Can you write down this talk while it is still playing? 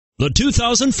The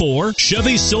 2004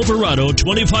 Chevy Silverado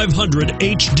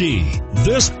 2500HD.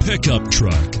 This pickup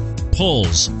truck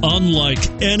pulls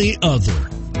unlike any other.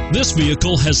 This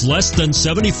vehicle has less than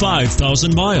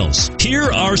 75,000 miles.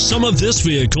 Here are some of this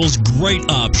vehicle's great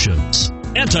options: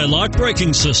 anti-lock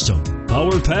braking system,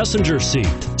 power passenger seat,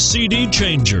 CD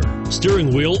changer,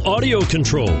 steering wheel audio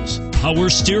controls, power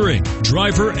steering,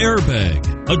 driver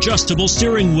airbag, adjustable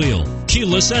steering wheel,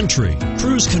 keyless entry,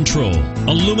 cruise control,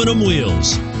 aluminum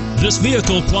wheels. This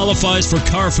vehicle qualifies for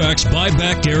Carfax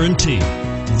buyback guarantee.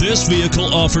 This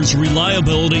vehicle offers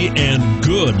reliability and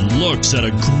good looks at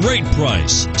a great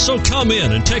price. So come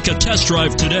in and take a test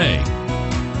drive today.